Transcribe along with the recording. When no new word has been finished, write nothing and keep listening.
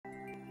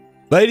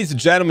Ladies and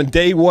gentlemen,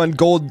 day one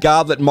Gold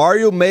Goblet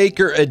Mario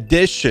Maker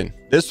Edition.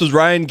 This was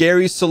Ryan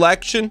Gary's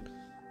selection.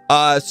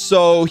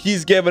 So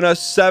he's given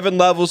us 7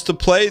 levels to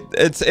play.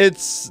 There's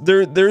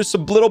a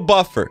little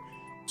buffer.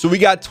 So we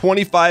got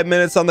 25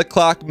 minutes on the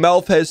clock.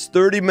 Melf has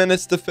 30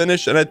 minutes to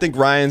finish, and I think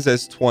Ryan's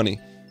has 20.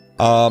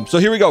 So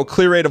here we go.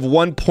 Clear rate of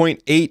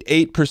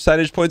 1.88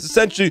 percentage points.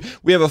 Essentially,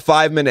 we have a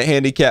 5-minute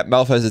handicap.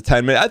 Melf has a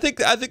 10-minute. I think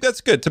that's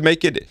good to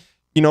make it,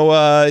 you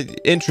know,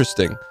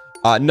 interesting.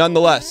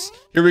 Nonetheless,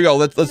 here we go.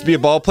 Let's be a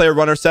ball player,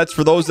 run our sets.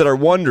 For those that are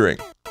wondering,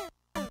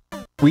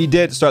 we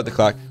did start the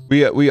clock.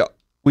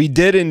 We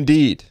did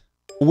indeed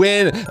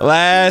win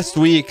last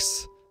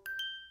week's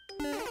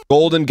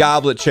Golden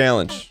Goblet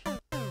Challenge.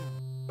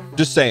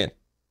 Just saying,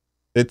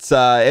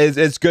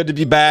 it's good to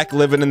be back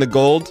living in the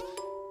gold.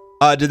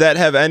 Did that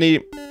have any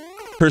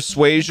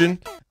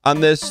persuasion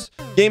on this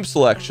game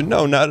selection?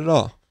 No, not at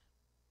all.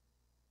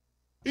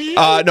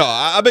 No,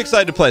 I'm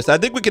excited to play this. I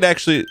think we could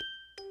actually.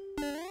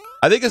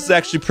 I think this is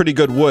actually pretty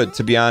good wood,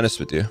 to be honest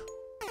with you.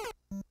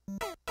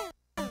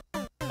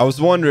 I was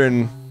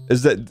wondering,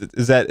 is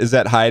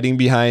that hiding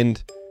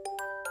behind?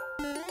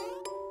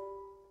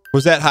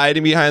 Was that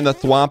hiding behind the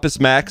Thwampus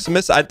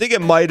Maximus? I think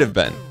it might have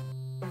been.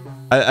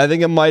 I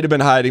think it might have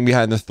been hiding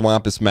behind the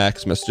Thwampus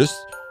Maximus. Just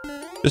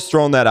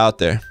throwing that out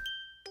there.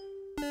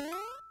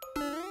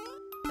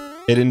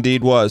 It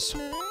indeed was.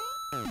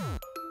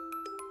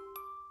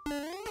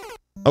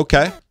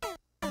 Okay.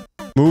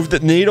 Moved. The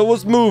needle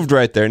was moved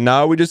right there.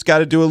 Now we just got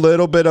to do a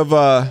little bit of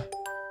a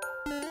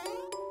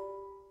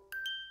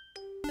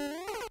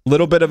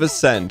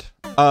send.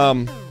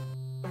 I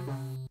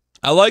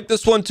like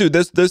this one too.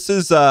 This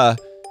is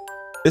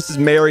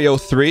Mario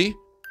 3.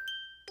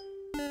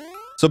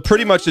 So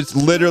pretty much it's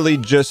literally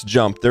just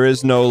jump. There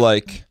is no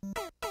like,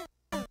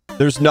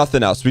 there's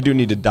nothing else. We do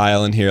need to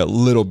dial in here a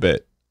little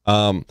bit.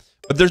 But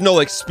there's no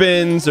like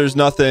spins. There's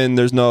nothing.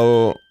 There's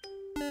no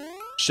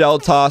shell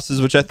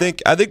tosses, which I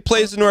think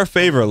plays into our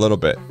favor a little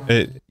bit,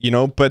 you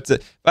know. But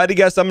if I had to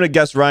guess, I'm gonna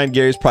guess Ryan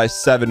Gary's probably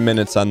 7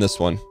 minutes on this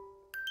one.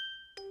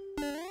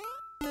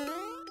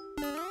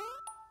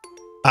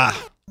 Let's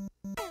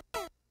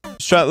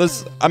try.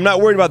 I'm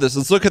not worried about this.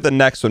 Let's look at the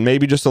next one.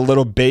 Maybe just a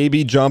little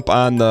baby jump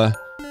on the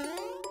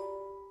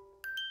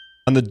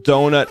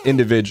donut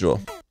individual.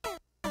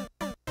 All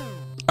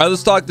right,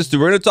 let's talk this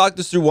through. We're gonna talk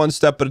this through one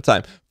step at a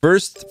time.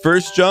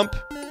 First jump,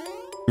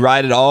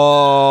 ride it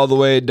all the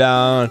way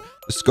down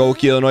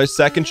Skokie, Illinois.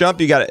 Second jump,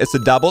 you got it. It's a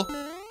double.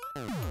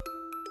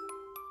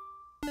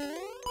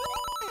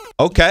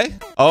 Okay.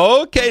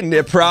 Prague,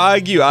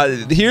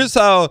 here's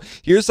how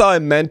I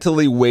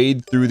mentally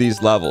wade through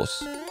these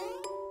levels.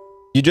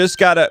 You just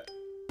gotta,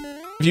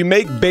 if you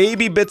make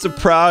baby bits of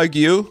Prague,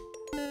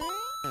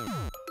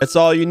 that's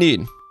all you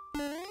need.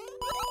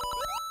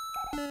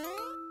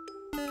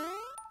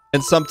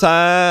 And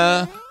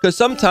sometimes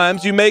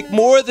you make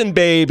more than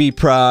baby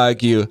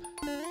Prague.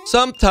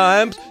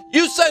 Sometimes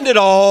you send it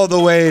all the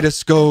way to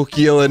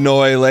Skokie,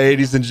 Illinois,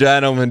 ladies and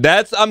gentlemen.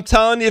 I'm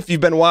telling you, if you've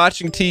been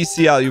watching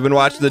TCL, you've been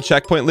watching the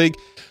Checkpoint League,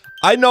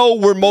 I know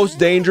we're most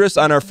dangerous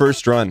on our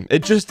first run.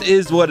 It just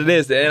is what it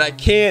is. And I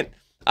can't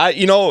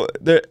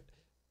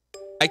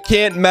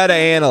meta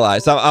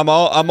analyze. I'm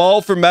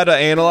all for meta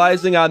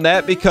analyzing on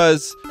that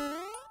because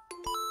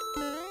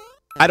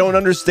I don't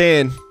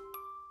understand.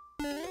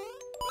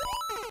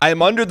 I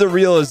am under the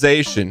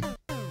realization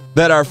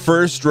that our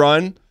first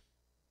run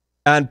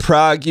on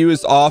Prague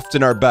is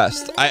often our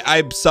best.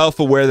 I'm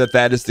self-aware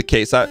that is the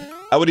case. I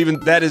would even,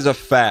 that is a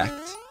fact.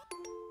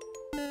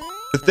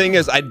 The thing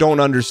is, I don't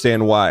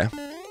understand why. You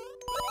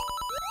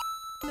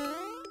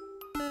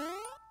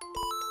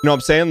know what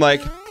I'm saying?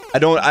 Like, I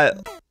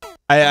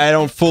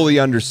don't fully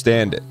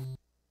understand it.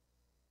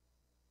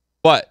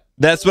 But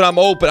that's what I'm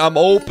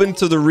open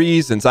to the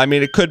reasons. I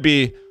mean, it could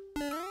be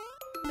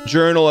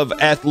Journal of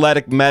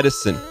Athletic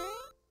Medicine.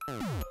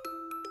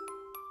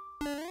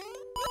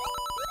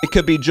 It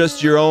could be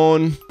just your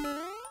own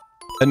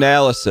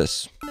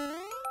analysis.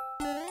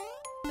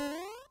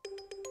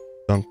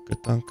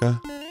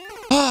 Dunka.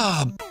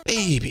 Ah,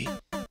 baby.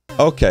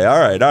 Okay, all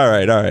right.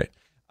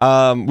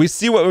 We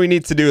see what we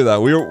need to do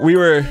though. We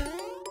were.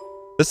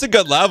 This is a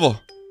good level.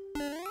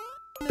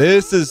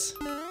 This is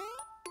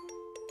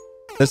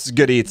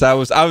good eats. I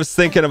was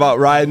thinking about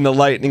riding the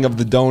lightning of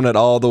the donut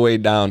all the way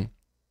down.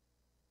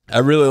 I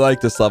really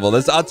like this level.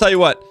 I'll tell you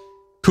what.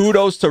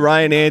 Kudos to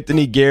Ryan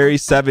Anthony Gary,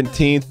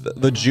 17th,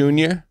 the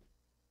junior.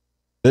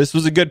 This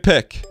was a good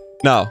pick.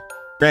 Now,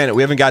 granted,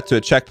 we haven't got to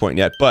a checkpoint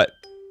yet, but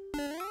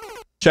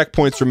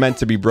checkpoints are meant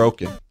to be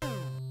broken.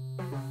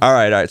 All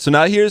right. So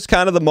now here's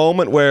kind of the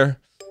moment where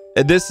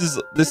this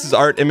is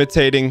art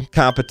imitating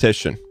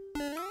competition.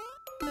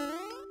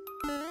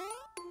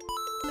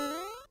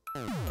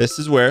 This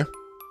is where.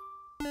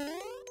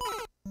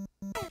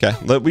 Okay,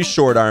 we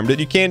short-armed it.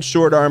 You can't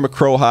short-arm a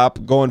crow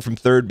hop going from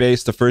third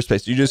base to first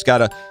base. You just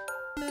gotta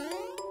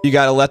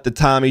let the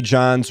Tommy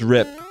Johns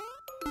rip.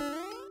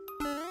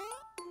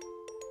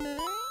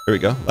 Here we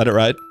go. Let it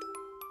ride.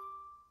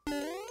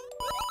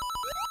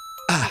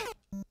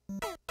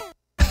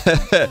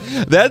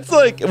 That's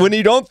like, when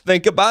you don't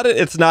think about it,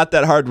 it's not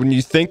that hard. When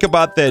you think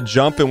about that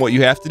jump and what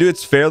you have to do,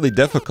 it's fairly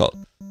difficult.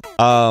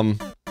 But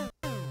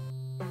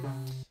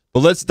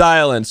let's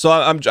dial in. So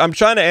I'm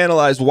trying to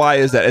analyze, why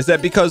is that? Is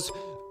that because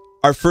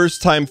our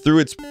first time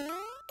through,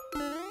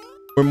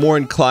 we're more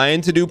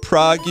inclined to do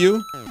Prague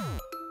U?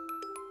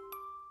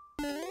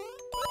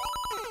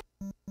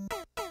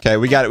 Okay,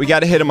 we got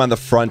to hit him on the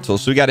frontal,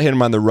 so we got to hit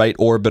him on the right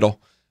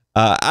orbital.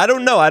 I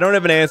don't know. I don't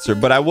have an answer,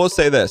 but I will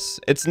say this.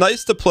 It's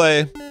nice to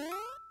play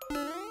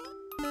a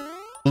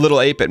little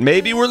 8-bit.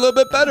 Maybe we're a little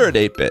bit better at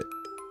 8-bit.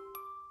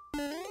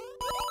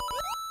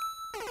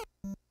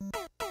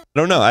 I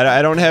don't know.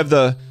 I don't have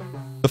the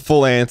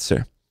full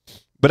answer.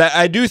 But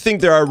I do think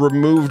there are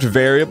removed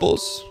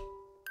variables.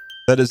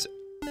 That is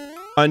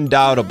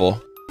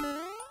undoubtable.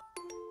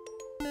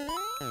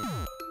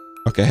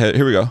 Okay,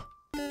 here we go.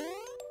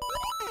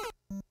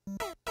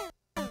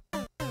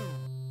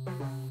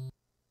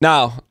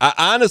 Now,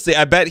 honestly,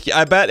 I bet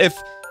if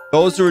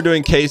those who are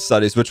doing case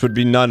studies, which would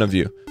be none of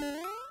you,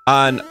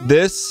 on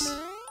this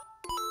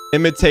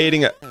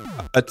imitating a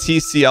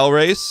TCL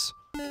race,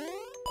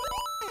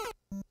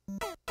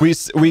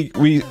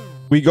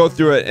 we go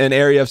through an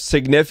area of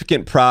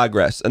significant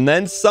progress, and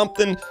then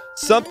something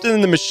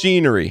in the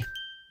machinery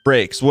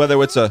breaks, whether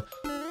it's a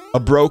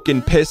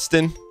broken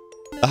piston,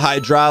 the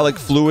hydraulic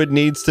fluid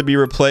needs to be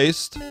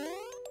replaced.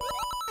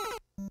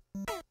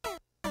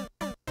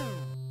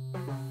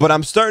 But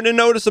I'm starting to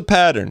notice a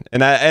pattern,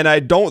 and I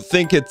don't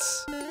think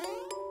it's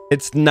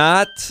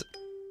not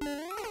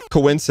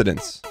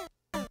coincidence.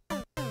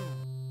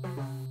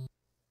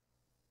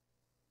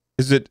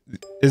 Is it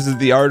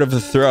the art of the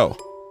throw?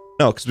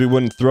 No, because we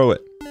wouldn't throw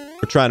it.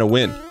 We're trying to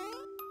win.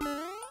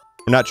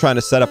 We're not trying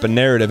to set up a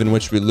narrative in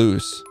which we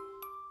lose.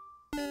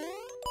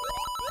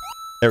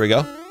 There we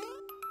go.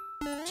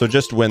 So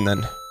just win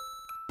then.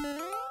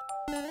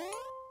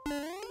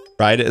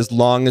 Ride it as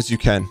long as you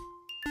can.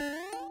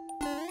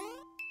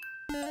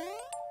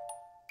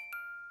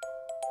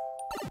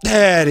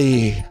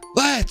 Daddy,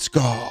 let's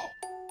go.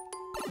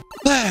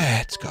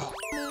 Let's go.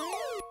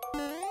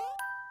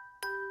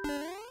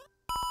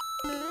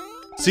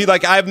 See,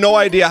 like, I have no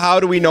idea. How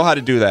do we know how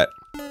to do that?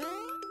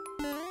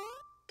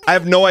 I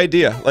have no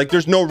idea. Like,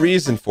 there's no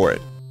reason for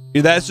it.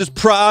 That's just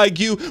Prague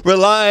U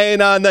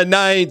relying on the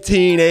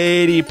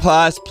 1980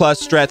 plus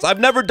strats. I've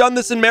never done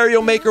this in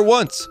Mario Maker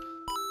once.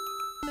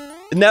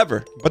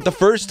 Never. But the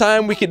first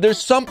time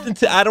there's something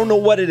to, I don't know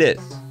what it is.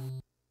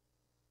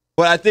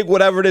 But I think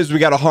whatever it is, we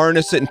got to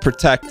harness it and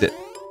protect it.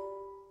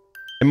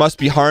 It must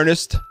be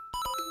harnessed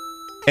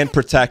and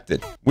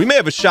protected. We may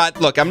have a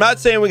shot. Look, I'm not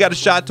saying we got a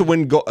shot to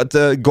win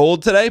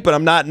gold today, but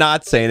I'm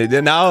not saying it.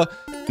 And now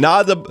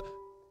the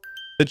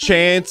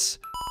chance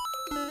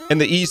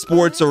and the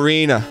esports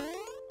arena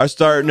are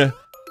starting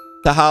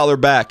to holler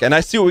back. And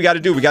I see what we got to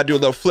do. We got to do a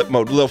little flip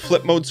mode. A little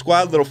flip mode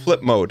squad, little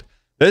flip mode.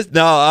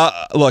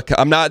 Look,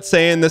 I'm not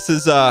saying this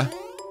is a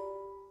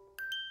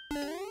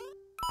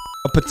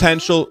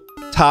potential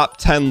top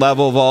 10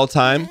 level of all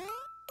time,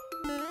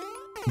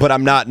 but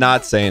I'm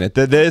not saying it.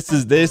 This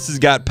has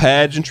got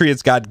pageantry,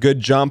 it's got good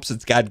jumps,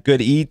 it's got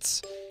good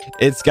eats,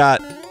 it's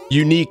got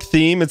unique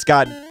theme, it's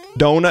got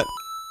donut.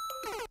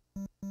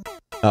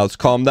 Now let's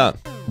calm down,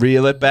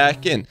 reel it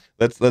back in.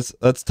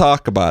 Let's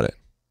talk about it.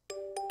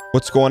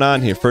 What's going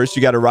on here? First,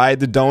 you got to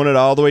ride the donut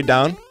all the way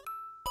down.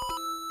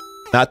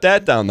 Not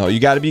that down though. You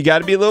got to be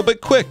a little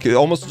bit quick,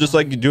 almost just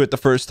like you do it the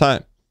first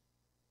time.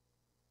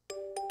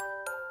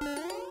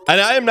 And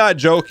I am not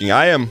joking.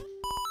 I am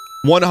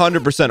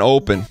 100%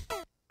 open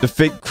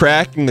to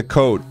cracking the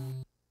code.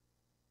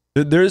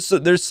 There's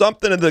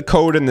something in the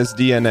code in this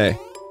DNA.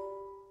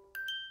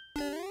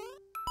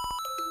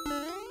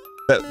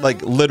 That,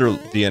 like, literal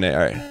DNA. All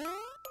right.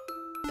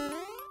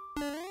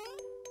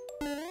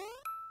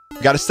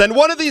 Got to send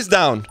one of these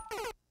down.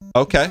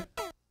 Okay.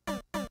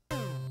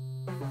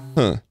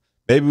 Huh.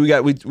 Maybe we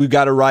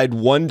got to ride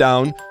one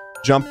down,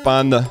 jump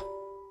on the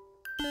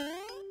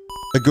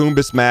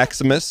Goombas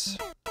Maximus,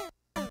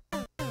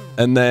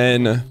 and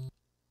then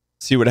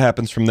see what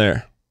happens from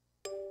there.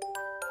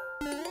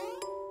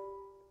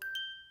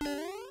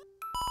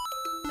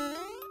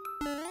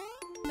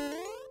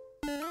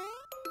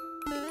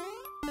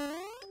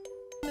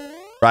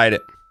 Ride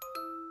it.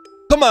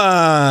 Come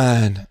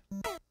on.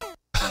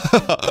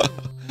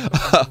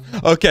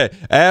 Okay,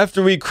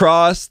 after we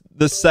cross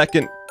the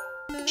second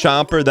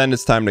chomper, then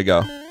it's time to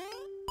go.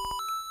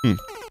 And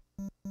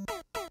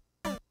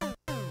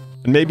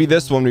maybe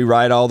this one we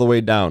ride all the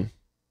way down.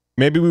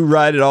 Maybe we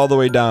ride it all the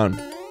way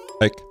down.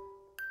 Like,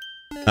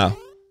 oh.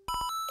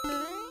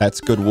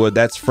 That's good wood.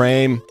 That's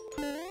frame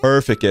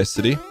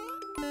perfecticity.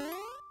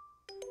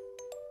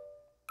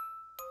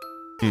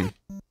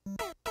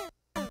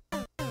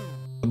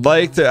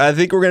 I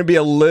think we're going to be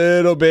a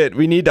little bit,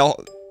 we need to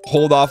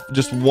hold off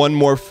just one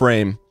more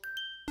frame.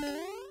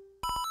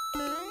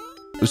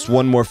 Just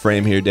one more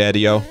frame here,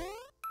 Daddy-o.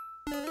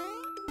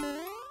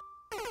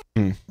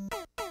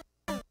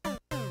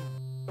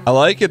 I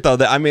like it though.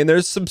 I mean,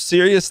 there's some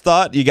serious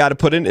thought you got to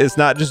put in. It's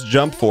not just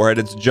jump for it.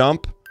 It's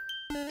jump.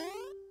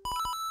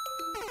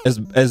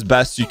 as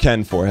best you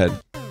can, forehead.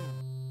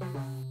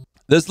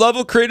 This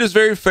level creator is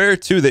very fair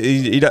too.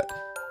 They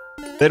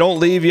don't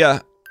leave you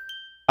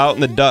out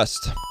in the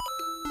dust.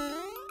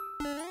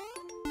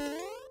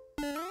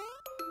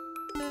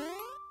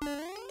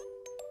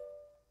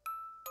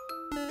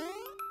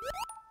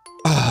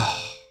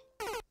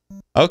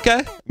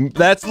 Okay,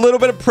 that's a little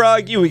bit of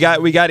prog you. We got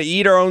to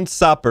eat our own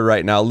supper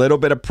right now. A little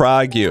bit of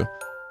prog you.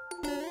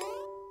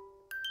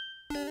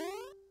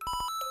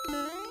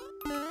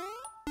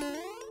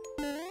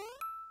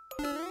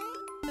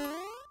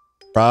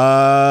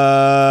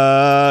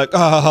 Prog.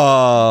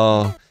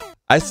 Oh,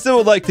 I still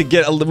would like to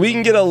get. We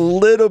can get a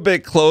little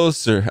bit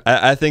closer.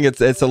 I think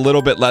it's a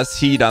little bit less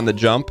heat on the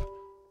jump,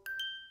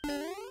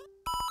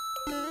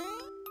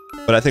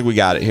 but I think we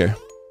got it here.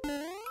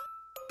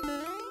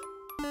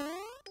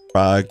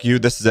 Prog you.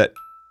 This is it.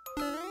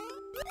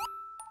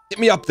 Get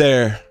me up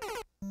there.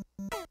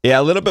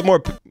 Yeah, a little bit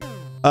more.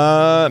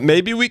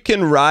 Maybe we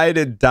can ride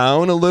it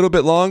down a little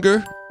bit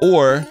longer,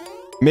 or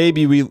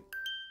maybe we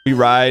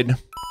ride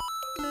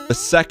the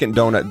second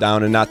donut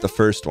down and not the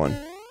first one.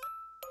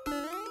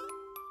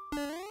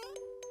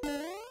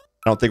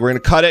 I don't think we're gonna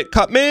cut it.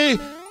 Cut me,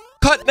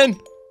 Cutman,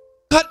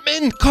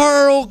 Cutman,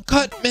 Carl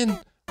Cutman.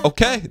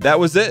 Okay, that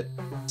was it.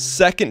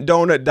 Second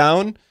donut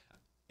down,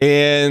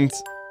 and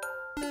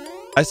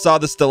I saw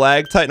the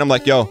stalactite, and I'm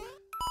like, yo,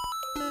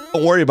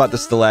 don't worry about the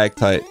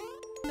stalactite.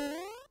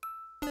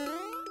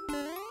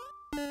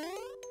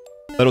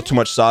 Little too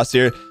much sauce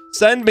here.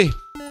 Send me.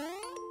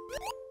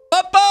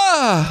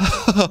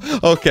 Papa!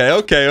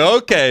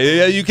 Okay.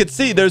 Yeah, you can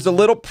see there's a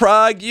little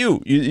prog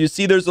you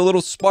see there's a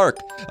little spark,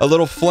 a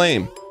little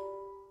flame.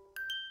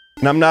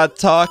 And I'm not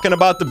talking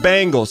about the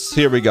bangles.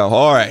 Here we go.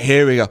 All right,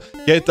 here we go.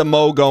 Get the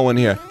mo going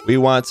here. We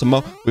want some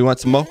mo. We want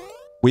some mo.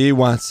 We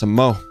want some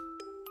mo.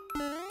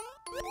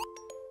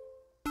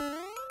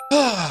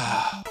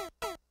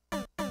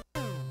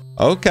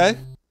 Okay.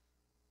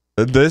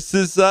 This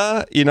is,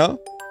 you know,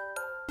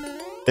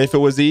 if it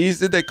was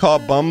easy, they call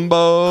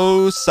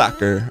bumbo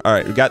soccer. All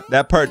right, we got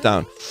that part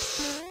down.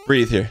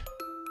 Breathe here.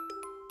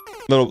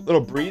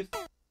 Little breathe.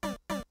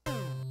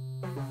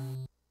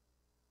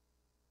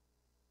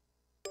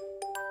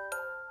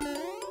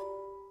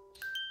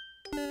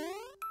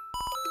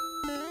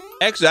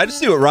 Actually, I just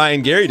see what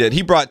Ryan Gary did.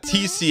 He brought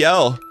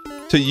TCL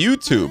to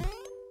YouTube.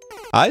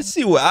 I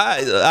see what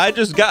I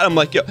just got. I'm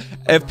like, yo,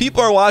 if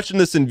people are watching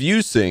this in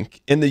ViewSync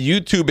in the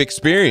YouTube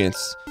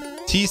experience,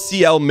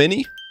 TCL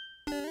Mini.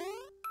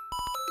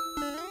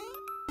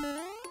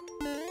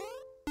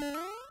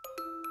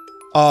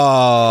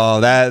 Oh,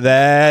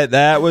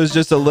 that was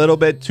just a little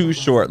bit too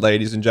short,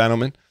 ladies and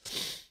gentlemen.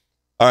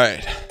 All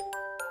right,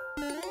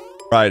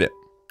 ride it.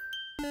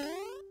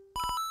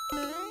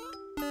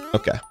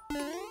 Okay.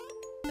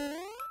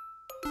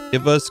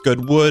 Give us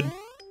good wood.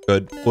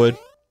 Good wood.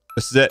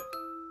 This is it.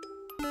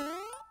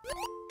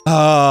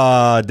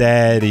 Oh,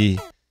 daddy.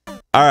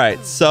 All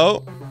right,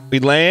 so we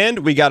land.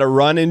 We got to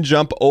run and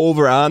jump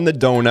over on the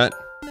donut.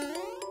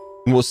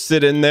 And we'll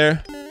sit in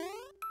there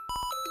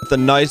with a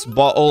nice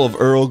bottle of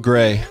Earl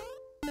Grey.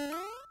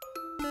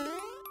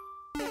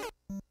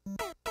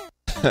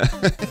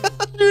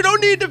 You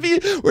don't need to be.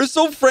 We're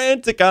so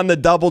frantic on the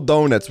double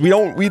donuts. We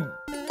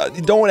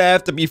don't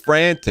have to be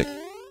frantic.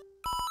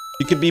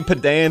 You can be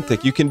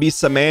pedantic. You can be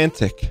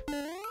semantic.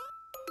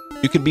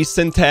 You can be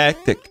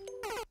syntactic.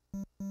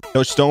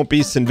 Just don't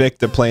be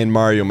Sinvicta playing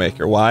Mario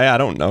Maker. Why? I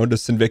don't know.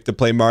 Does Sinvicta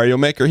play Mario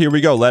Maker? Here we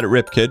go. Let it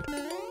rip, kid.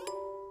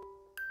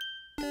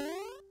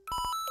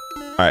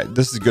 All right,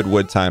 this is good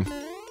wood time.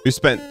 We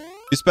spent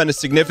a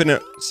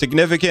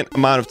significant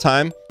amount of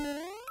time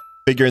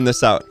figuring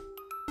this out.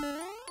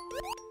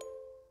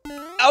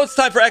 Now it's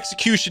time for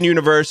Execution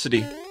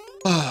University.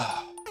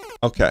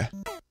 Okay.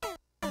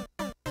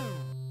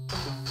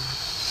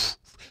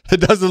 It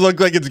doesn't look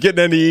like it's getting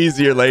any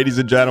easier, ladies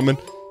and gentlemen.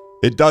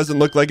 It doesn't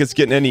look like it's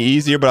getting any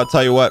easier, but I'll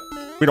tell you what,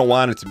 we don't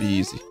want it to be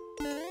easy.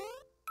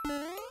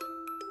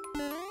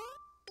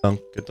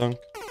 Dunk-a-dunk.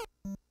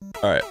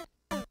 All right.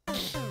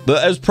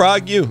 But as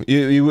Prog U,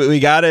 we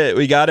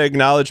gotta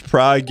acknowledge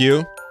Prog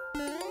U,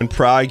 and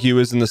Prog U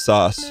is in the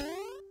sauce.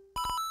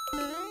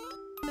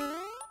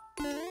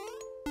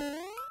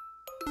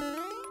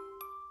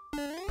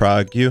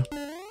 Prog U.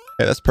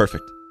 Okay, that's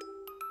perfect.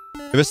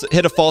 If it's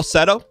hit a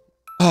falsetto.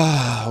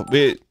 Oh,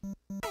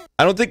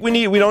 I don't think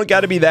we don't got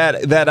to be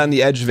that on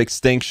the edge of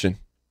extinction.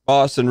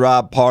 Boss and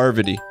Rob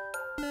Parvati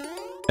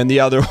and the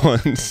other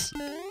ones.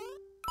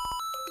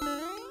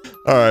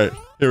 All right,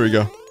 here we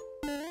go.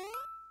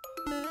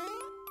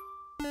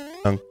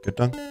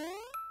 Dunk-a-dunk.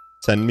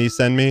 Send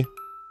me.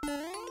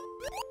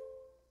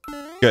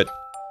 Good.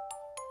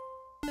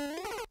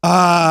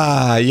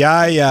 Ah,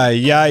 yeah.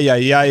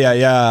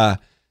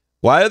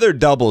 Why are there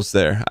doubles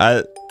there?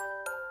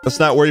 Let's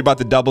not worry about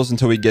the doubles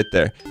until we get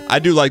there. I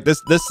do like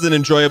this. This is an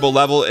enjoyable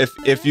level.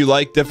 If you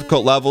like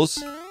difficult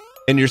levels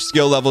and your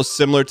skill level is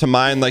similar to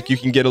mine, like you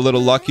can get a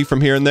little lucky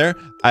from here and there,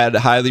 I'd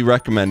highly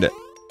recommend it.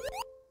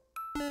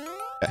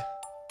 Okay.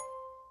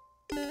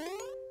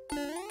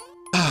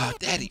 Ah,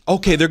 daddy. candy.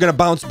 Okay, they're going to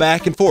bounce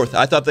back and forth.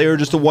 I thought they were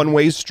just a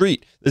one-way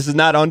street. This is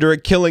not Under a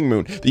Killing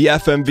Moon. The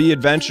FMV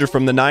adventure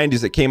from the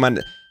 90s that came on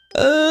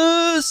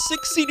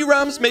 6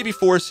 CD-ROMs, maybe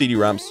 4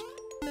 CD-ROMs.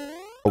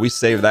 Oh, we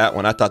saved that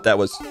one. I thought that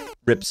was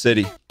Rip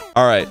City.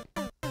 All right.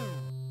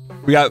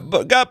 We got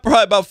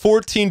probably about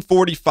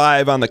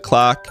 14:45 on the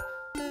clock.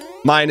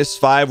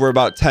 -5. We're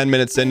about 10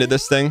 minutes into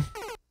this thing.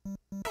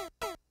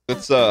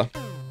 Let's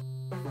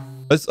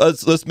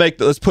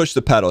push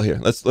the pedal here.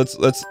 Let's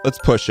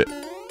push it.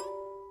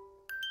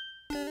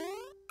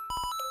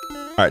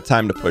 All right,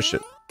 time to push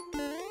it.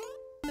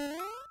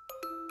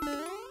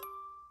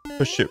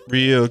 Push it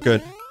real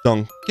good.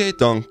 Donkey,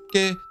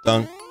 donkey,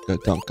 donka,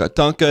 donka,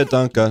 donka,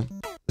 donka.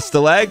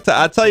 Stalactite.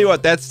 I'll tell you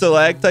what, that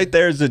stalactite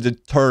there is a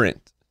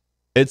deterrent.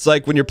 It's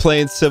like when you're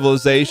playing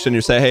Civilization,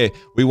 you say, hey,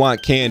 we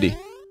want candy.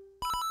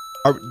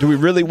 Do we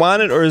really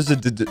want it, or is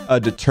it a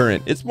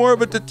deterrent? It's more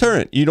of a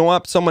deterrent. You don't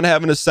want someone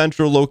having a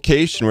central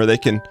location where they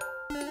can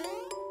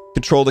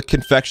control the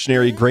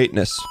confectionery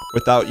greatness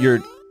without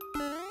your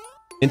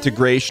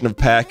integration of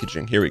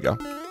packaging. Here we go.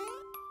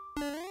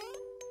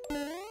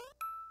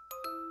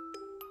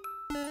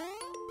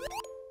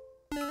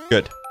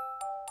 Good.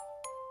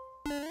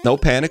 No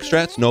panic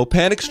strats, no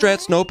panic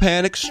strats, no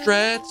panic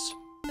strats.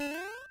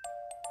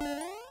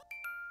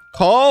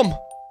 Calm.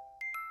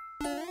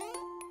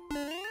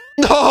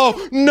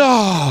 No,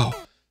 no,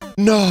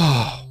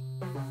 no.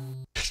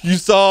 You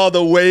saw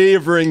the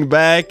wavering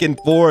back and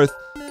forth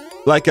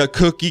like a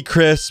Cookie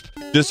Crisp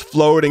just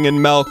floating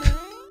in milk.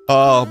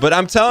 Oh, but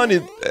I'm telling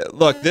you,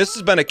 look, this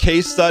has been a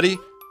case study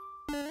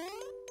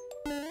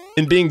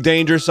in being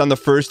dangerous on the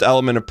first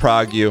element of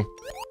Prague U.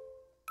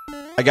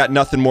 I got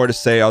nothing more to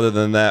say other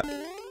than that.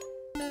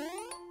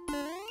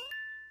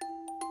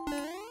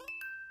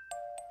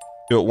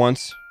 Do it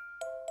once.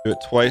 Do it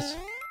twice.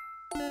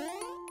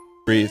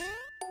 Breathe.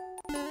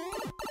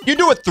 You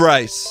do it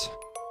thrice.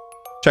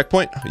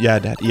 Checkpoint? Yeah,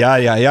 Dad.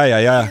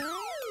 Yeah.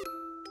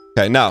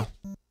 Okay, now.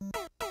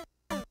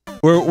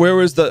 Where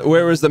was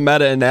the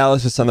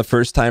meta-analysis on the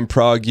first time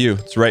Prague U?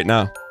 It's right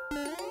now.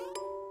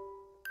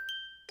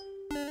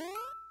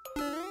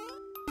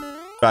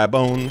 Dry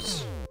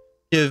bones.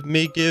 Give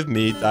me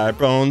dry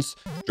bones.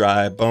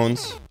 Dry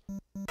bones.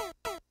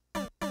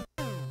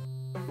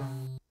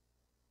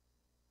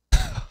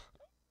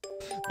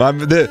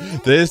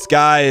 This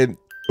guy,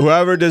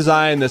 whoever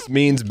designed this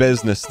means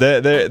business.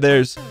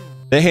 They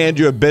hand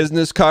you a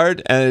business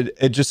card and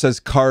it just says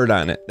card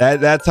on it.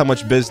 That's how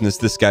much business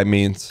this guy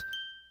means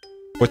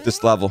with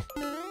this level.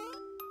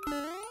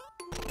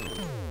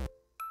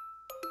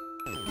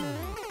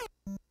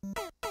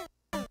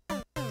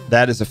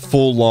 That is a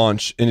full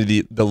launch into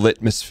the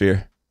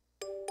litmosphere.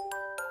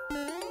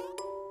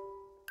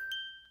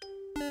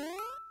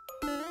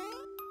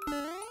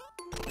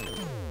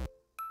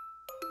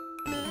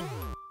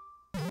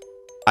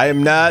 I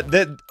am not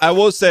that. I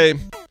will say,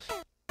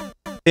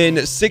 in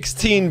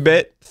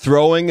 16-bit,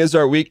 throwing is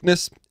our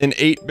weakness. In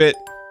 8-bit,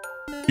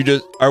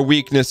 our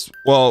weakness.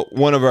 Well,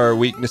 one of our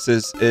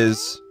weaknesses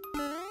is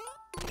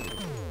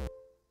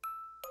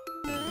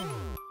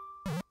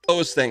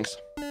those things.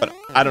 But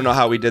I don't know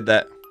how we did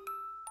that.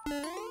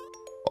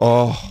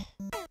 Oh,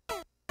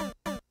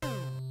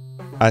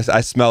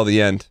 I smell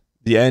the end.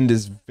 The end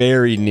is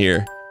very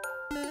near.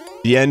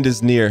 The end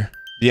is near.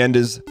 The end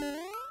is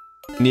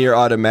near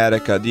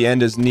Automatica. The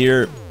end is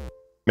near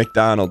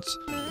McDonald's.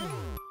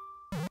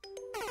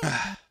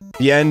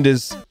 The end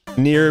is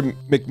near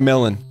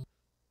Macmillan.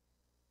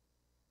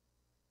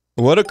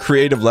 What a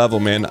creative level,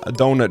 man.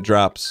 Donut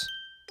drops.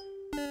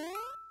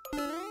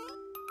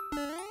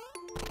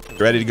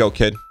 Ready to go,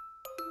 kid.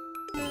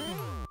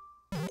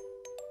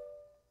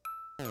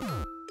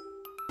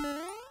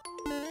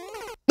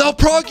 No,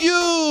 Prague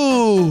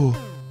U!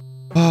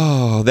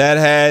 Oh, that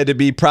had to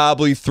be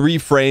probably 3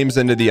 frames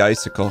into the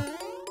icicle.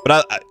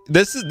 But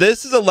this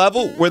is a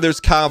level where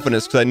there's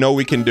confidence because I know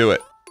we can do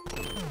it.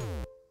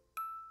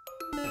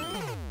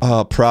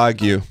 Oh,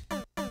 Prague U.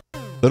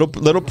 Little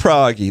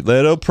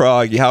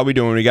Proggy. How we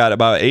doing? We got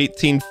about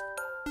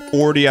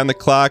 1840 on the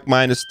clock,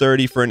 minus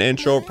 30 for an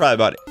intro. Probably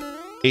about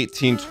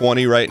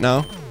 1820 right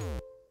now.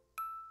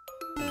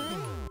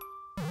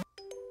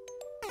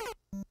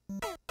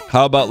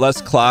 How about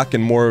less clock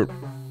and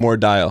more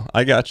dial?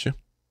 I got you.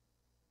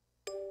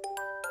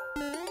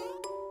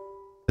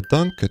 A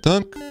dunk, a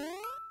dunk.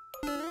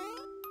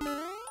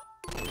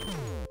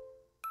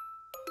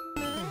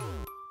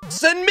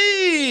 Send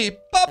me,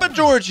 Papa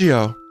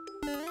Giorgio.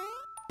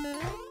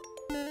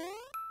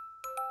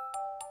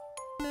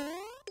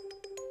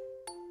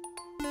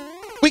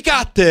 We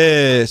got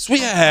this. We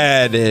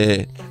had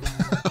it.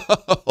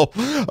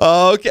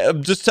 Okay,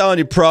 I'm just telling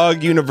you,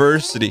 Prague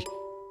University.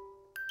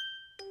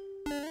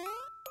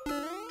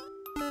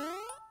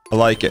 I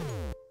like it.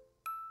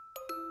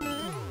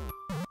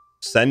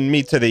 Send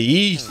me to the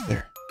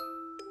ether.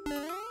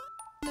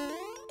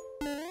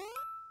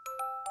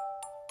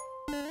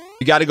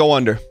 You got to go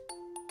under.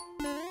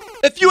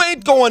 If you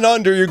ain't going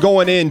under, you're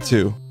going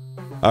into.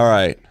 All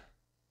right.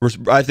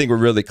 I think we're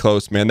really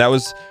close, man. That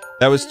was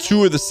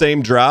 2 of the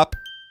same drop.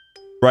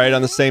 right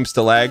on the same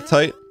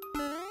stalactite.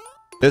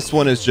 This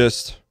one is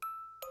just...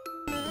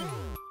 All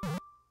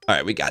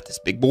right, we got this,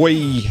 big boy.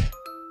 You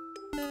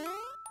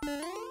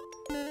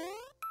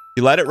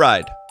let it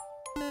ride.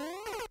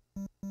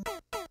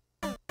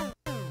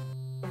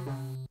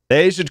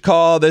 They should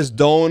call this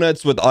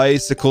donuts with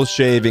icicle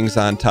shavings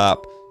on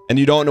top. And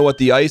you don't know what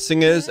the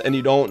icing is, and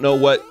you don't know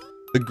what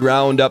the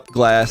ground up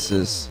glass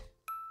is.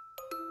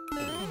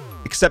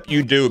 Except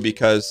you do,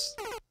 because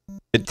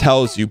it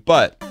tells you,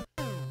 but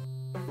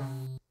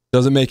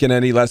doesn't make it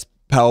any less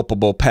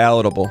palatable.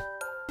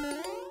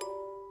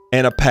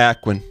 Anna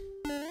Paquin.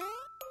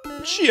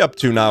 What's she up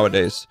to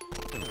nowadays?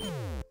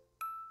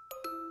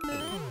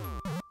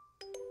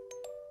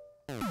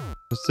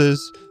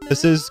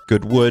 This is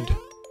good wood.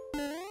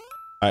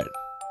 All right.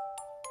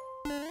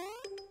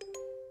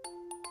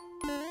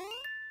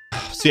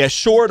 So yeah,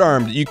 short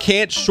armed. You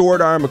can't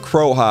short arm a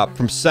crow hop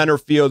from center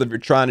field if you're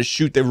trying to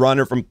shoot the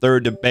runner from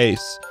third to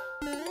base.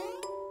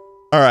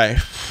 All right.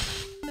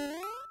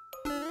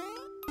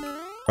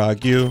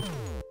 Prog you.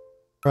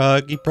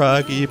 Prog you.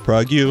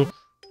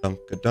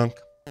 Dunk.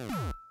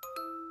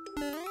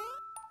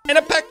 And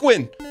a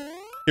Pequin.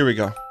 Here we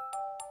go.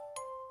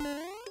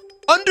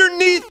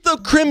 Underneath the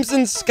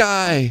crimson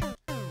sky.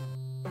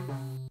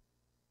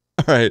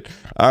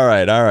 All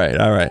right.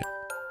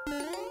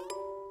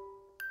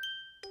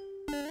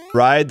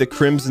 Ride the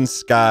crimson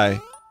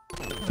sky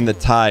in the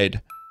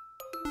tide,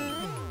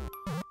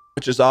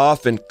 which is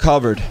often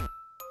covered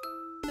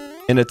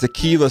in a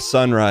tequila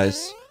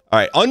sunrise. All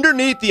right,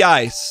 underneath the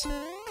ice.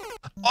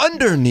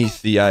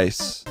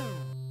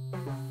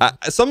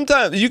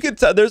 Sometimes you could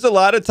tell there's a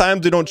lot of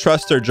times we don't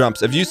trust our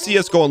jumps. If you see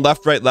us going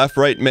left,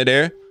 right,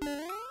 midair,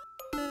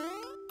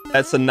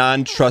 that's a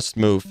non-trust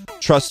move.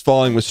 Trust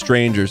falling with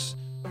strangers.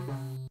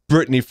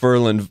 Brittany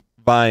Ferland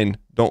Vine.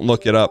 Don't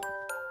look it up.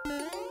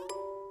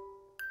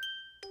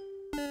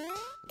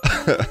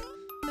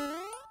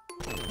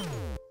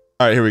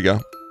 All right, here we go.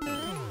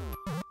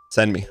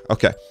 Send me.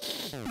 Okay.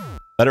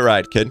 Let it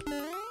ride, kid.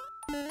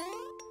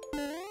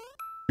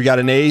 We got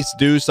an ace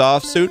deuce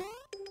offsuit.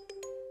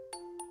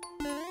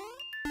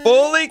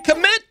 Fully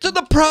commit to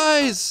the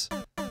prize.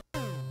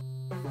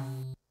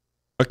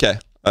 Okay.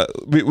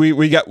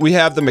 We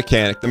have the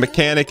mechanic. The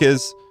mechanic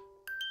is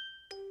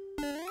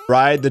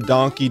ride the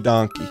donkey.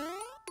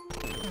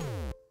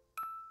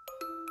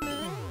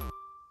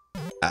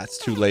 It's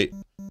too late.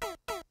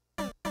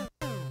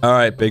 All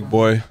right, big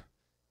boy.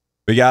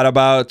 We got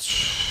about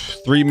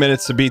 3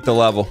 minutes to beat the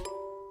level.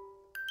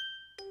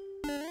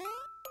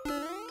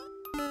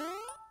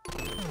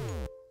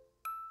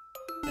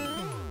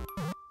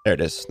 There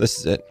it is. This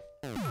is it.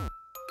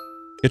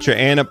 Get your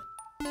Anna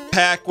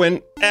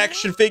Paquin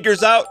action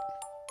figures out.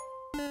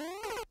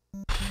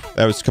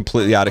 That was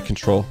completely out of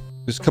control.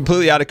 It was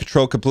completely out of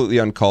control, completely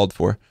uncalled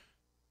for.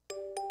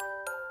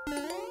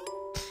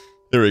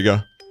 There we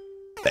go.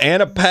 The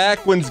Anna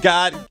Paquin's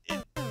got...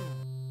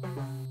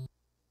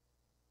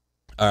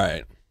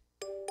 Alright.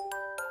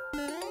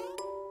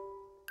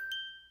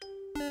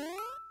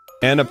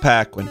 Anna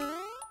Paquin.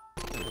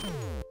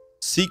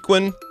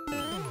 Sequin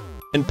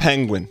and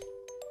Penguin.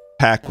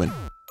 Paquin.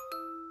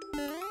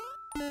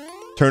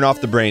 Turn off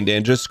the brain,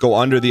 Dan. Just go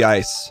under the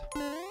ice.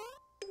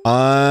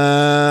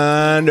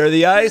 Under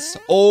the ice.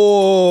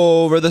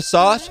 Over the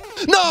sauce.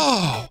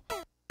 No!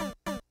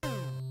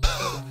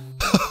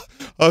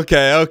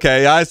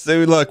 Okay. I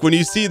see. Look, when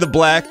you see the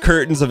black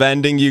curtains of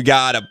ending, you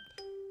got him.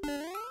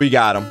 We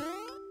got him.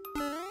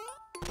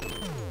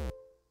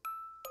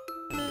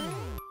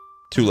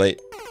 Too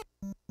late.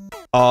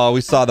 Oh,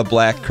 we saw the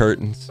black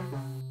curtains.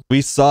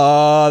 We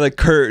saw the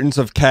curtains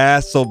of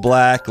Castle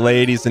Black,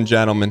 ladies and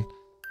gentlemen.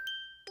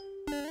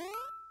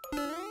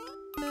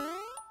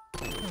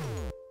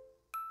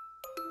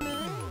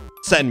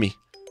 Send me.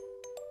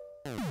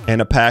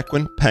 Anna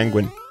Paquin,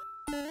 Penguin.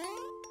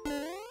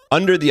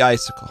 Under the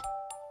icicle.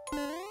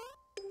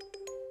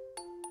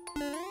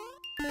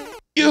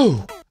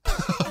 You!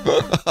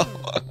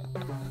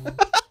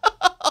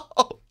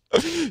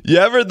 You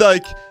ever,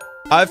 like...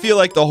 I feel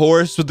like the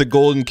horse with the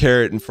golden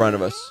carrot in front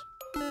of us.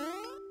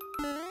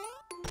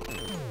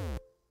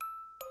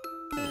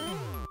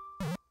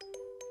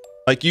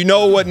 Like, you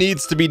know what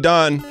needs to be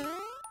done,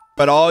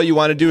 but all you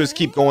want to do is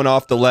keep going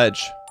off the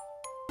ledge.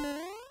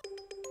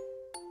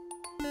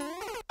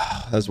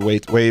 That's way.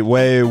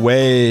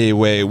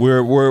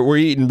 We're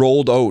eating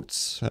rolled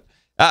oats.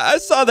 I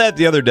saw that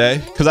the other day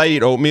because I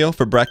eat oatmeal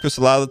for breakfast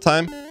a lot of the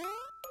time.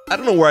 I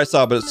don't know where I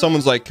saw it, but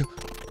someone's like,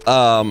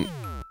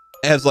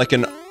 has like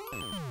an...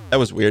 That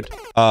was weird.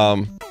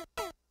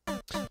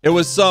 It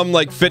was some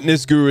like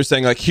fitness guru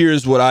saying like,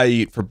 here's what I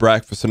eat for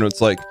breakfast. And it's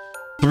like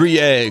 3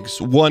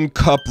 eggs, 1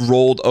 cup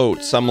rolled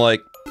oats. I'm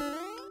like,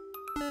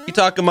 you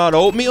talking about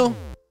oatmeal?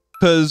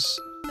 Because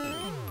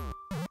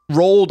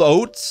rolled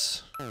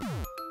oats?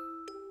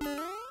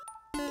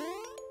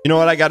 You know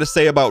what I got to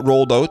say about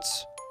rolled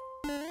oats?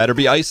 Better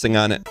be icing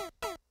on it.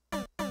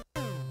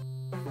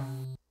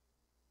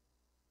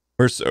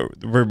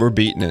 We're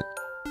beating it.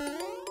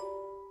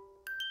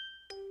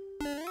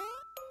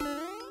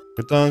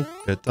 Good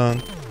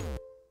dunk.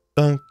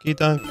 Donkey,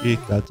 donkey,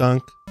 got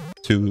dunk.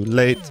 Too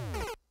late.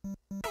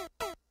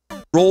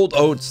 Rolled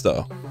oats,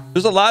 though.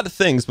 There's a lot of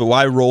things, but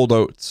why rolled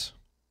oats?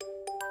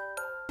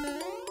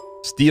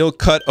 Steel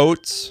cut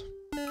oats.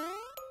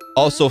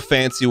 Also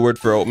fancy word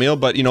for oatmeal,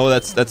 but you know,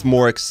 that's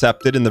more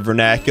accepted in the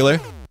vernacular.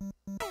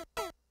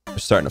 We're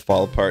starting to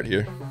fall apart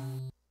here.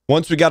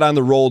 Once we got on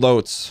the rolled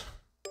oats,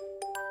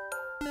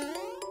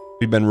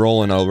 we've been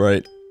rolling all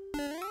right.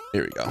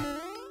 Here we go.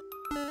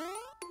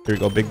 Here we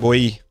go, big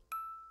boy.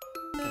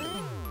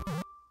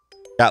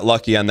 Got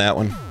lucky on that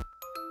one.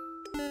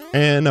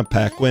 And a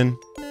pack win.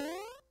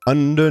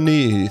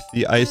 Underneath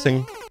the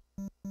icing.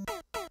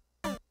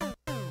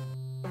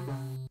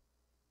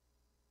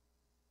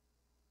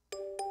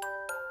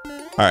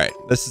 Alright,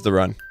 this is the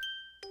run.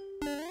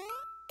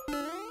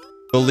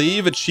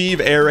 Believe, achieve,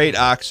 aerate,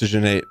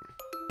 oxygenate.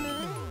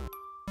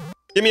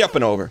 Give me up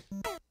and over.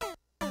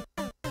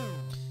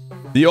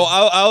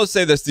 I'll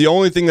say this. The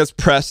only thing that's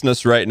pressing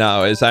us right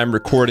now is I'm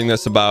recording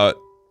this about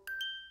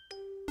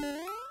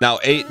now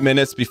 8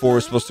 minutes before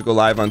we're supposed to go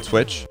live on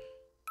Twitch,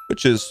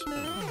 which is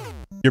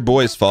your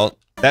boy's fault.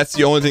 That's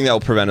the only thing that will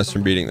prevent us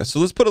from beating this. So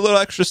let's put a little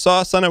extra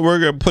sauce on it. We're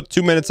going to put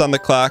 2 minutes on the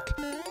clock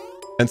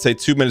and say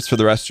 2 minutes for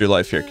the rest of your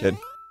life here, kid.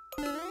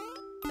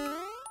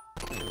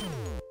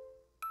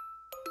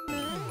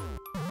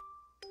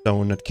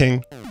 Donut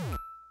King.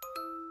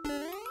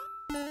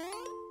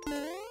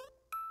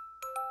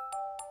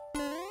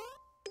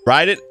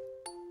 Ride it.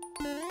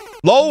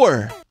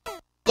 Lower.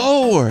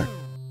 Lower.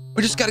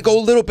 We just got to go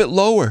a little bit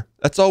lower.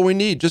 That's all we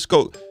need. Just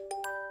go.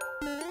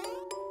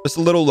 Just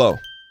a little low.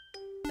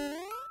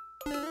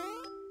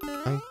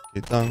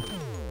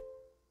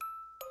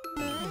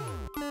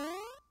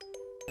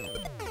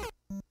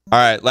 All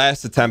right,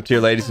 last attempt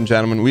here, ladies and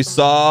gentlemen. We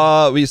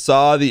saw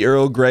the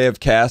Earl Grey of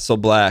Castle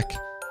Black.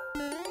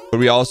 But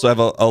we also have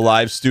a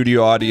live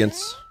studio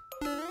audience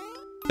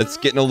that's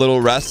getting a little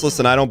restless,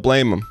 and I don't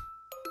blame them.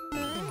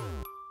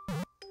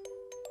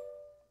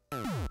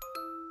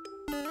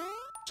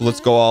 So let's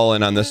go all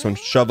in on this one.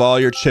 Shove all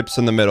your chips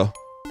in the middle.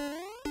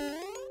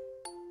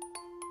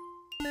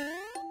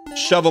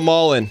 Shove them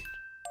all in.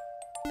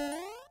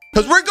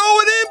 Because we're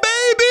going in,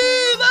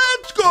 baby!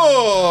 Let's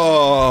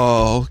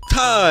go!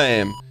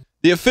 Time.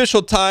 The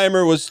official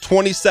timer was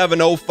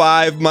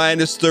 27:05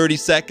 minus 30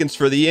 seconds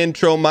for the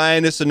intro,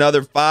 minus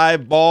another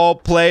 5 ball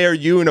player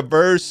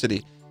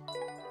university.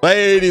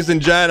 Ladies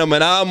and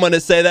gentlemen, I'm going to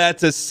say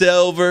that's a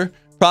silver.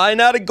 Probably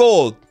not a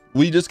gold.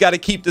 We just got to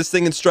keep this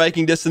thing in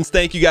striking distance.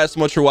 Thank you guys so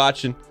much for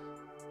watching.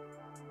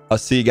 I'll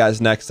see you guys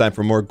next time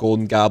for more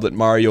Golden Goblet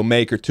Mario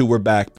Maker 2. We're back.